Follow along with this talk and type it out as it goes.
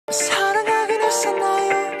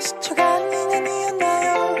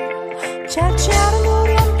짧지 않은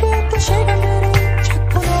우리 함께 했던 시간들이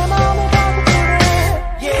자꾸 내 맘을 가두네.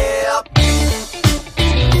 Yeah.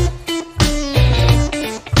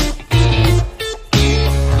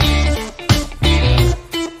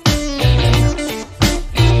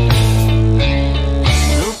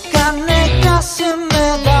 누가 내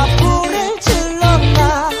가슴에다 불을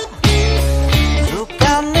질렀나,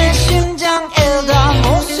 누가 내 심장에다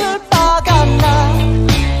못을 박았나.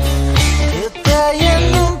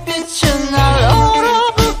 그때의 눈빛은 날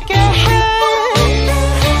얼어붙게 해.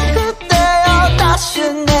 그때야 다시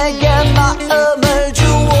내게 마음을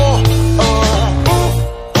주어.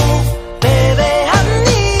 Baby I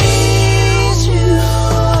need you.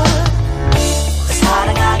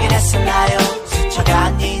 사랑하긴 했었나요?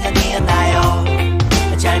 스쳐간 인연이었나요?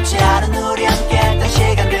 짧지 않은 우리 함께 했던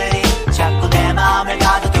시간들이 자꾸 내 마음을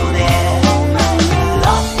가둬두네.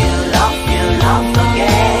 Love you, love you, love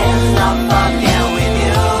again, love again with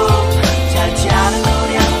you. 짧지 않은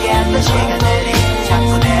우리 함께 했던 시간들이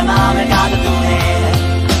자꾸 내 마음을 가둬두네.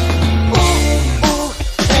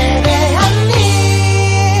 Baby I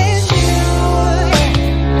need you.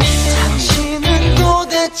 당신은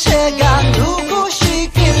도대체가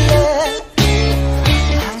누구시길래,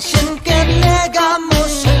 당신께 내가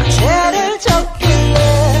무슨 죄를 졌길래.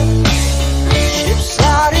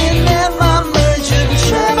 쉽사리 내 맘을 준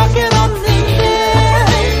죄밖에 없는데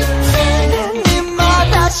니마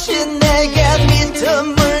다시 내게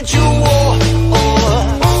믿음을 주어.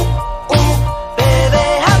 Baby I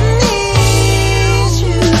need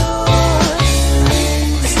you.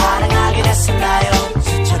 사랑하긴 했었나요?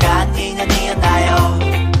 스쳐간 인연이었나요?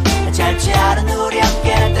 짧지 않은 우리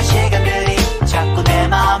함께 했던 시간들이 자꾸 내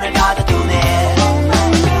마음을 가둬두네.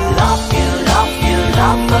 Love you, love you,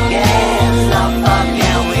 love again, love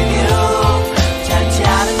again with you. 짧지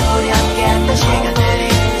않은 우리 함께 했던 시간들이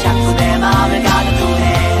자꾸 내 마음을 가둬두네.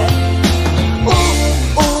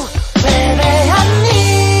 Baby I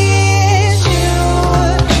need you.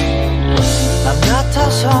 맘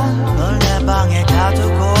같아서 널 내 방에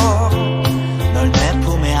가두고 널 내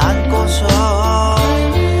품에 안고서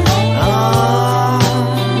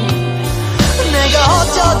내가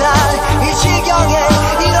어쩌다 이 지경에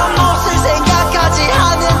이런 몫을 생각하지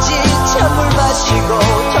않은지. 찬물 마시고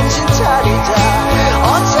정신 차리자.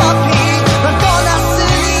 어차피 넌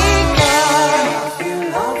떠났으니까.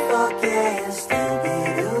 Love again, still be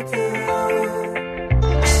with you.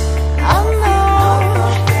 I know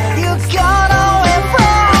you got away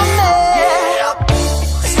from me.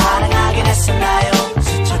 사랑하긴 했었나요?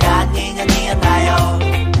 스쳐간 인연이었나요?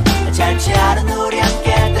 짧지 않은 우리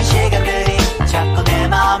함께 했던 시간들이 자꾸 내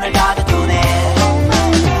마음을 가둬두네.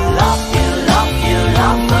 Love you, love you,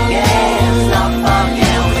 love again, love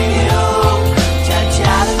again with you. 짧지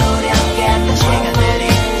않은 우리 함께 했던 시간들이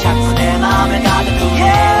자꾸 내 마음을 가둬두네.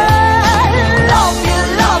 Love you,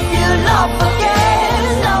 love you, love again,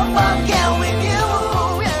 love again with you.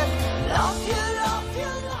 Love you, love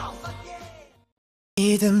you, love again.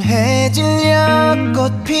 이듬해질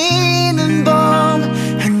여꽃 피는 봄,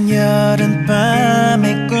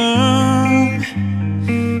 한여름밤의 꿈.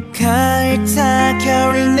 가을타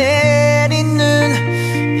겨울 내리는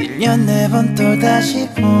 1년 4번 또다시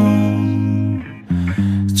봄.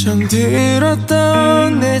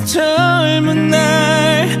 정들었던 내 젊은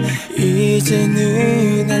날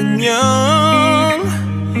이제는 안녕.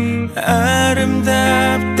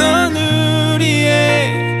 아름답던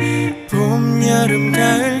우리의 봄, 여름,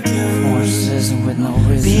 가을, 겨울.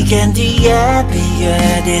 비간 뒤에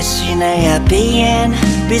비에 대신에 비엔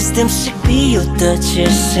비스듬씩 비웃던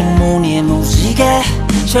질색무늬의 무지개.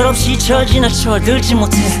 철없이 철지나 철들지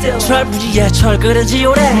못해. 철부지에 철그러지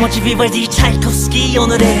오래. 멋지 비발디 차이콥스키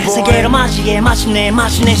오늘의 세계를 맞이해 마침내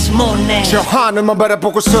시몬네. 저 하늘만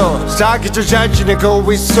바라보고서 사계절 잘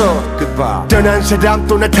지내고 있어. Goodbye. 떠난 사람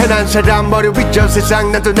또 나타난 사람 머리 위저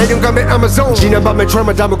세상 나도 내 영감의 아마존. 지난 밤에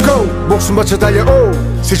철만 담고 목숨 바쳐 달려오.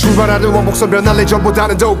 새 출발하는 원목선 변할래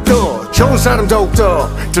전보다는 더욱더 좋은 사람 더욱더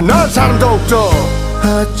더 나은 사람 더욱더.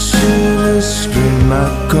 아침을 숨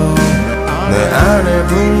막고 내 안에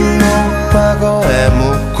분노 과거에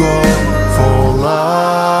묻고 For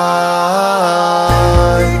life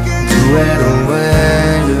Do it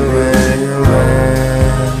away, do it away.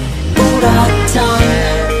 울었던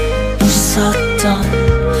웃었던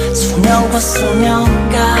수년과 수년